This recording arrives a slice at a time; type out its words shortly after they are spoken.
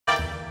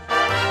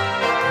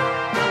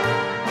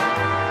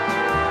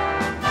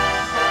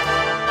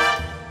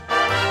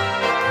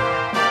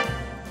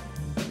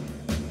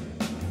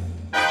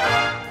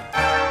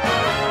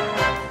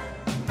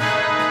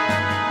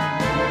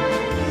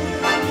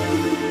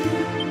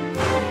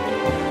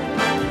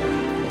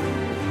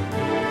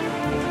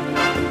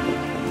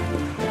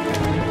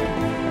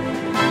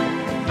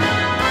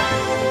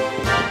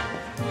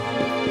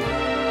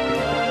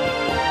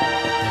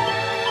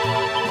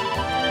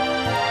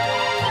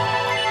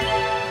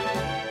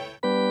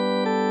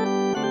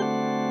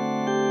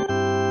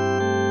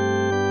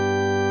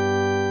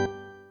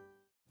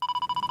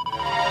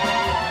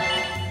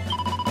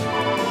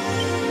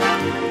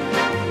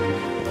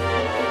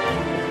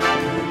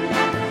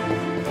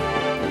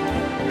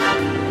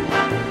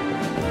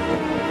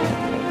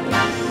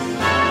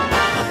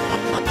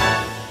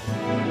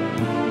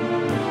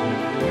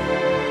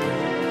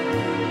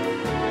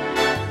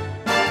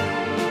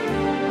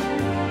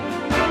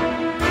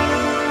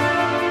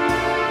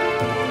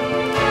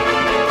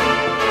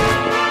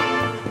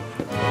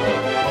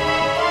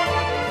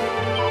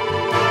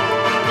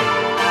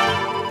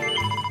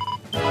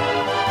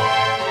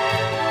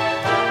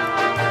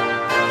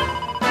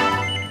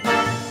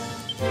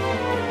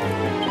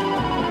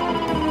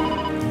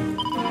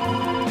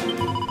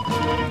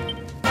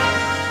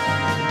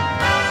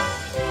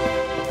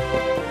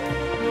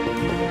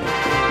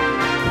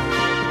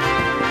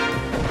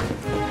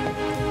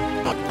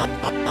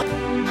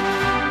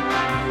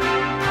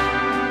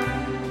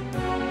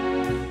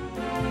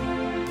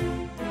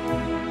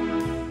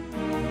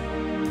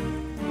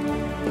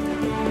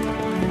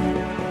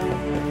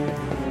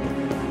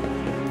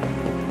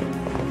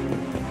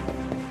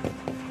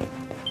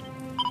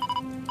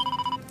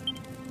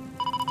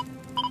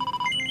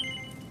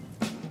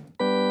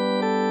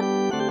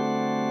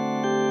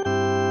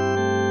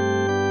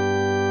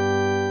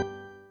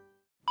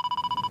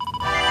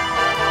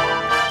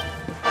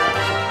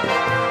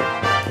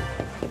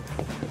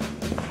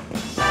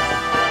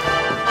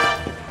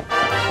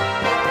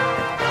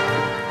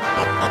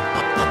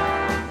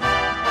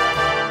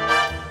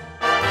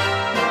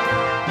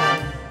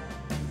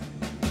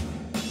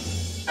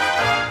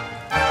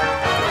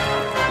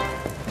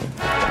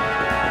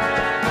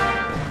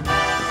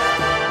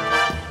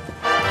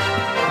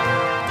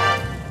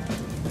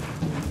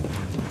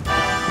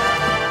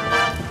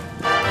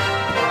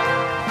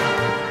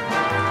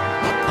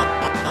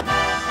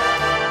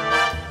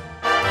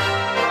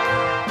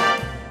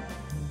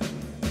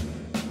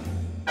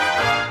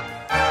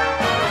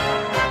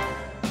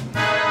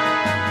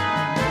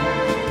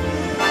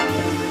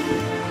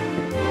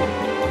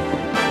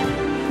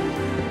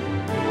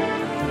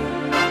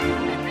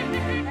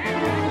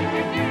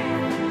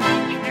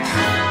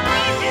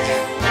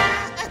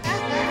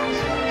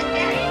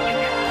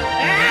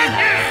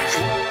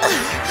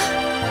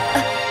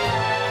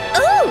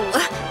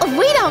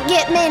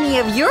many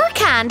of your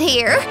kind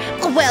here.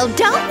 Well,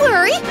 don't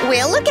worry.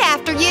 We'll look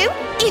after you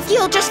if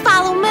you'll just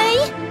follow me.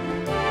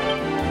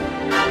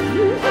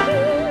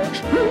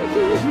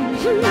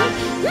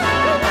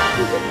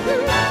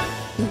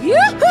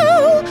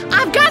 Yoo-hoo!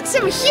 I've got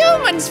some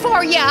humans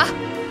for ya!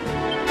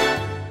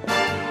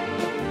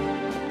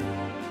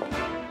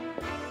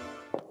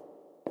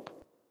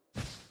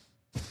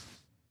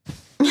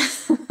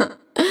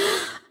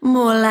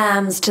 More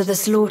lambs to the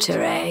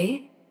slaughter, eh?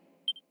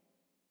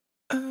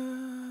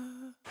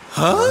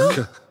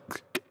 Huh?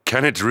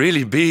 Can it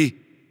really be?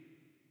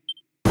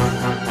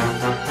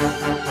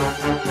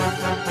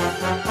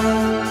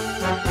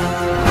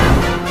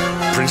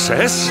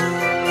 Princess?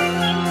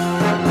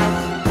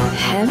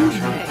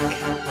 Hendrik,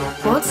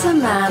 what's a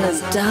man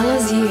as dull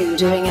as you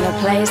doing in a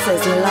place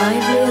as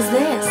lively as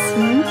this,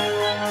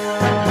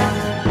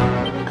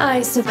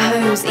 I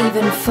suppose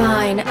even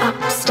fine,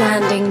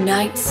 upstanding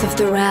knights of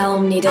the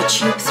realm need a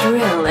cheap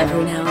thrill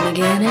every now and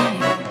again,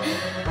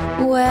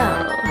 eh?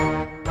 Well,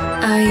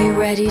 are you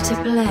ready to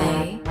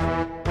play?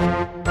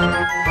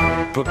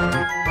 But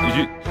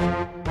you...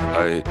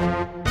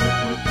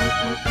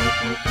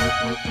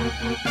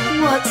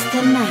 What's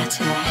the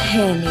matter,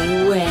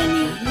 Henny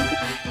Wenny?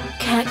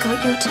 Cat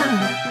got your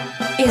tongue?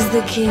 Is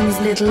the king's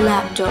little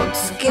lapdog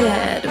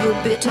scared of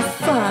a bit of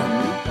fun?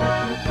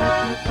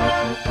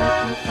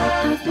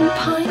 I've been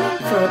pining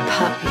for a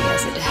puppy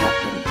as it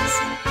happens.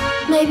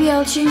 Maybe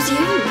I'll choose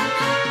you,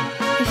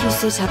 if you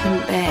sit up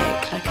and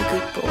beg like a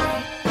good boy.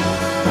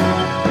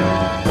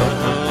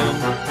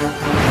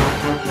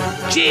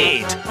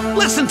 Jade,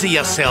 listen to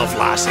yourself,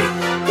 lassie.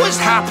 What's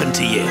happened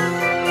to you?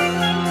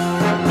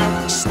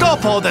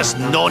 Stop all this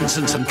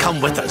nonsense and come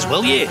with us,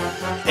 will you?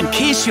 In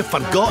case you've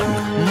forgotten,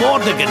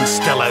 Mordigan's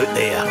still out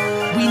there.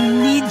 We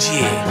need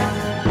you.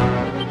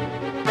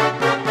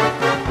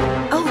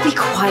 Oh, be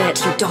quiet,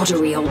 you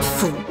doddery old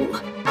fool.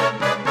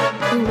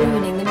 You're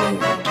ruining the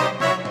mood.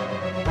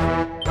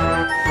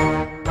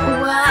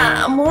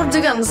 Wow,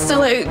 Mordigan's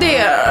still out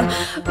there.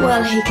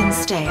 Well, he can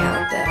stay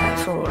out there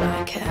for all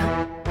I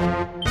care.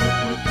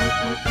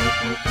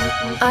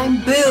 I'm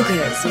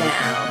Boogers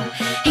now.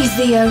 He's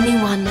the only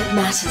one that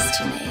matters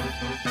to me.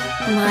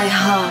 My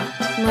heart,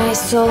 my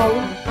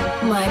soul,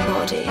 my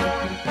body,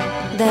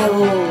 they're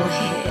all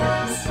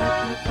his.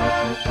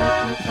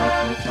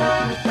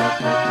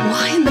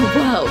 Why in the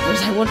world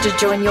would I want to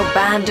join your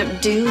band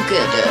of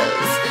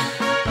do-gooders?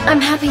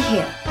 I'm happy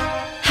here.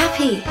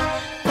 Happy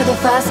for the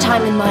first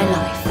time in my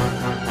life.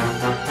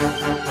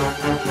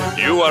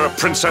 You are a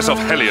princess of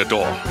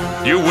Heliodor.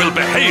 You will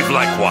behave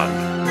like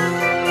one.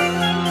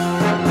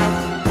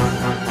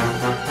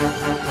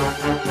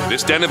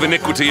 This den of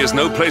iniquity is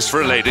no place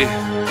for a lady.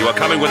 You are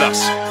coming with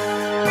us.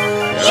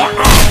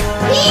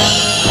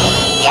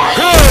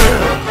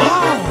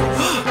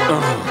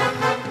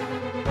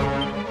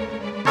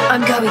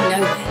 I'm going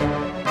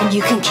nowhere, and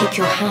you can keep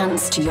your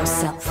hands to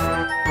yourself.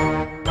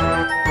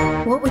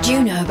 What would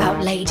you know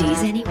about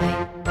ladies,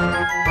 anyway?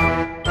 Huh?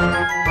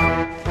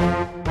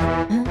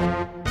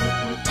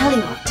 Tell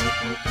you what,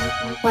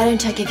 why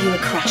don't I give you a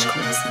crash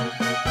course?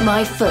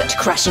 My foot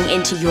crashing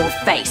into your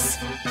face.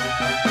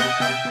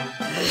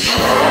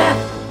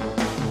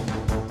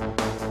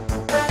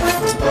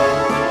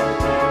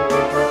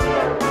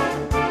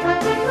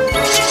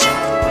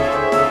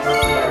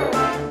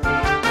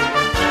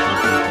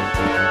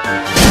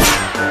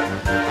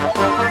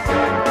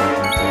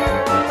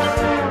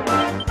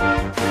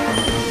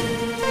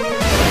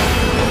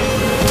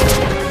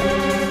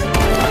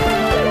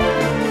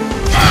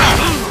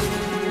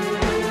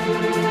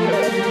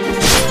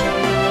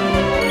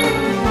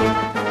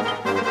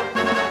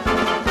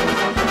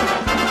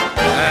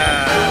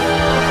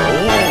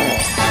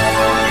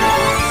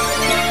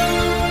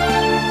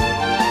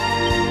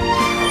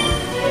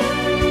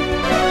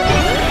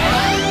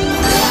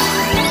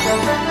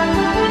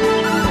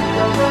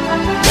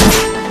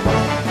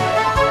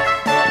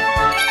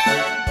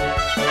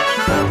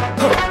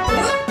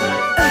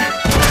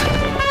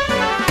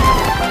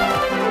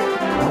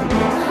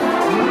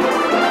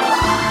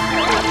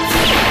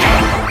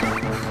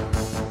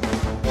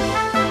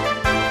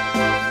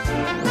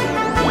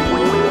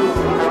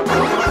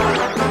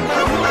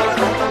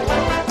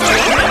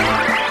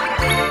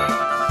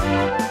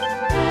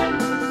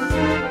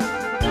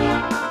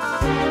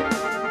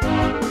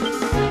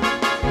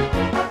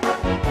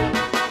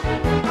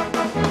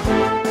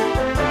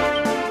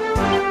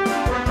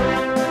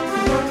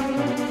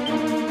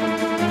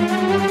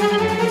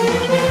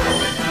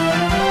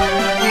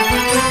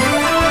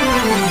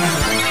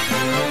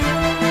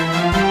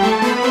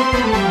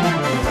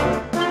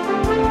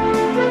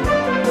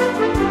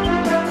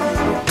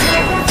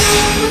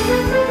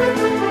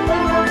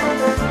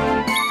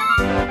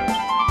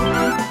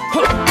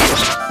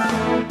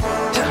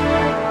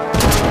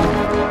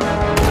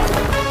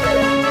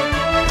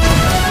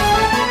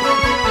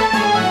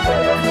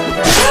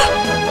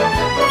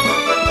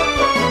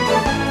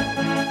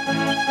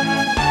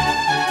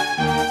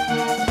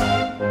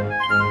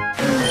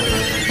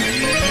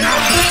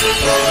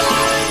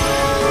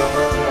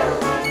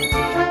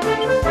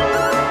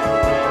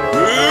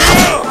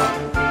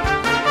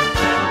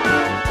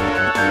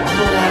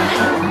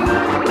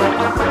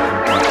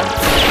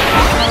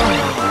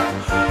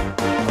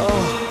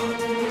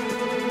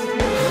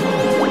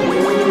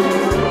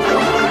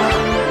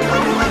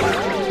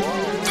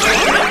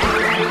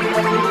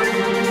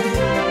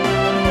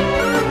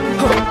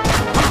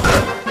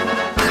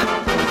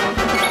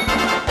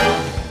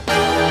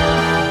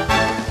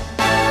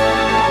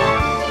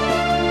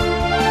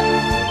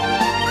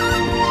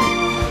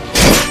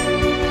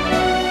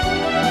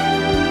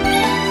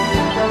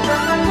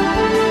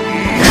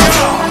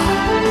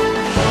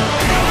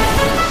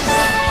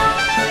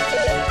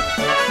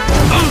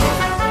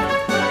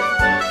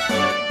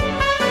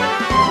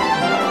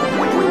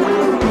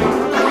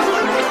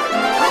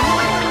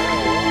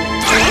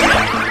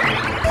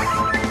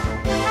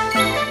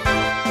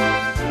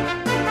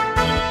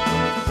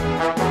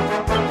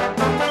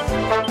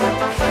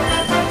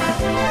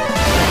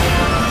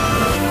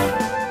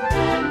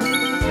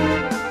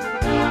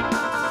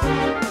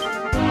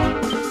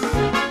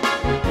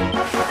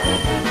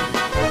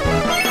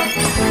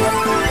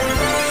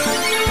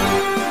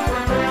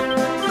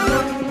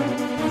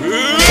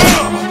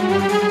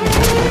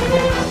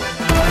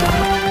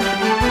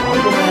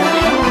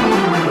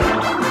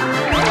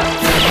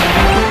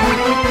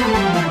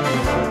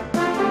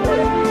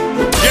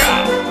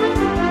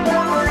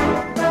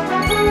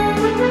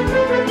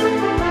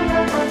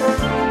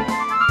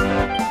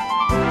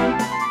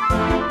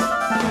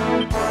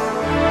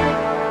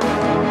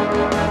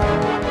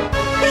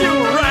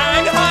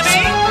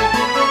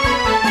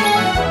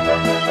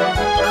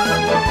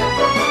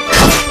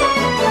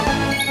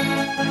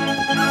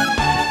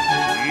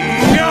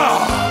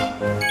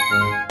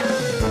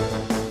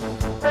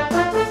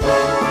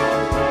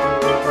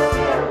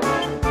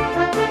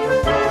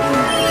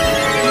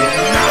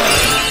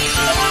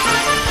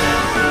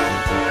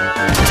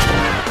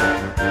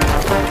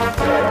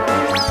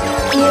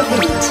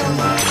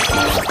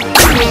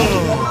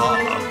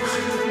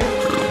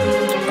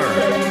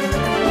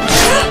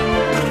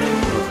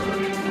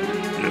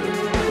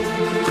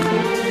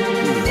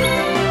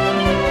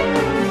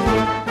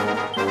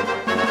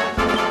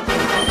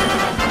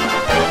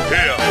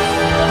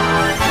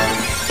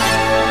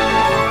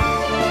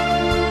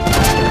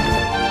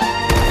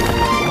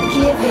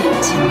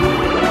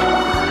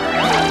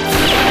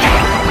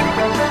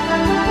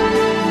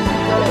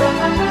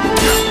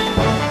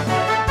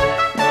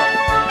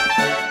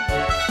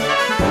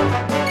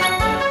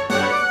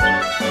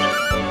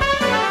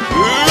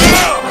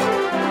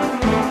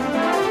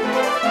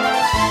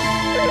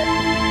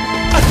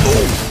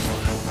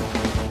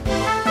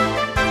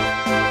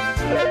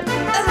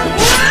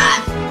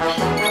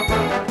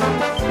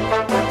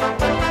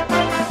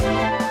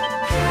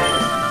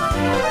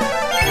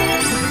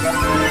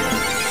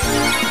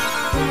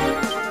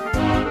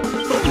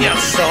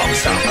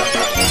 Not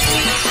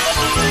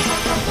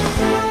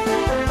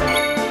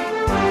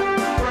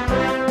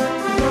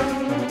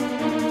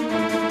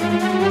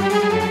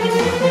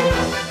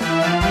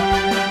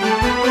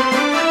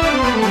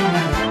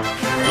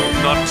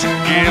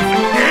give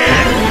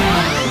in!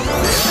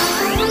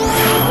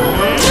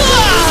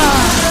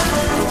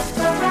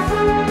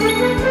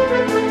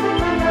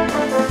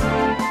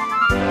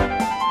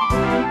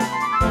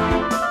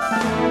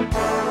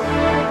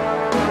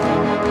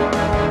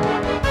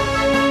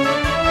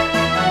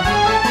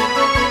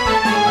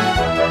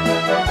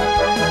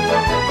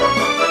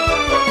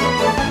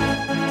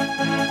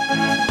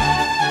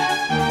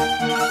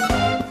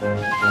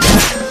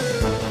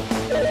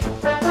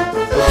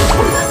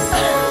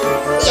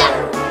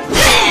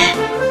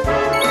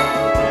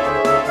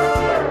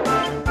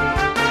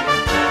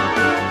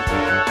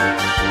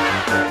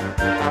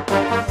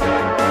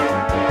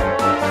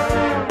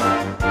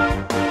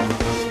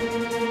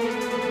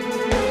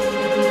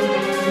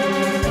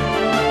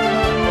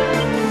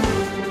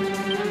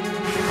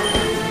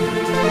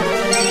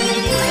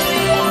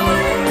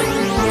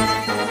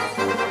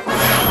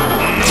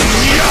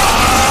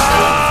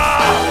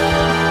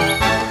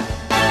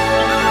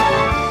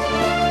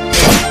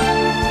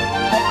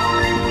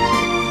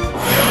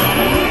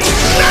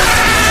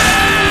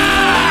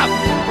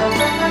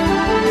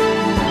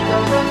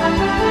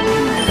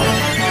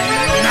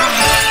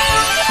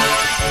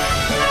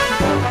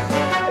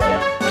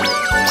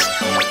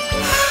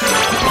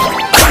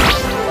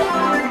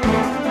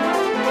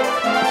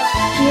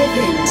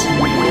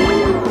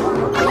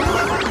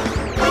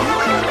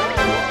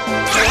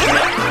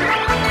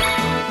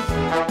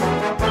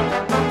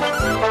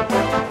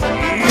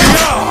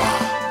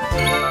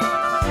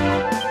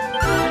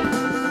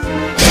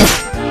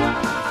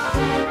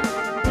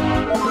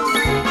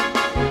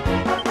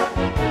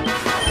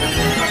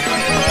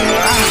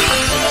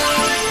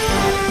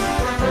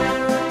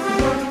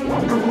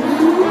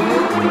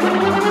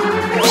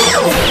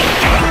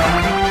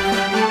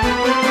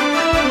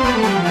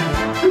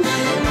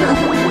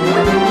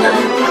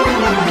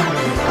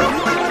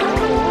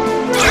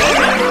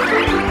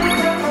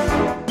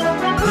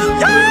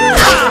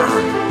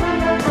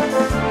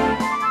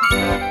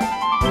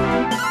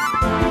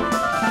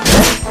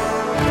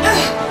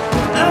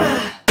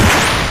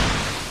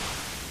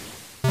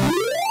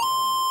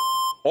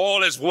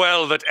 All is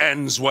well that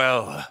ends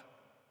well.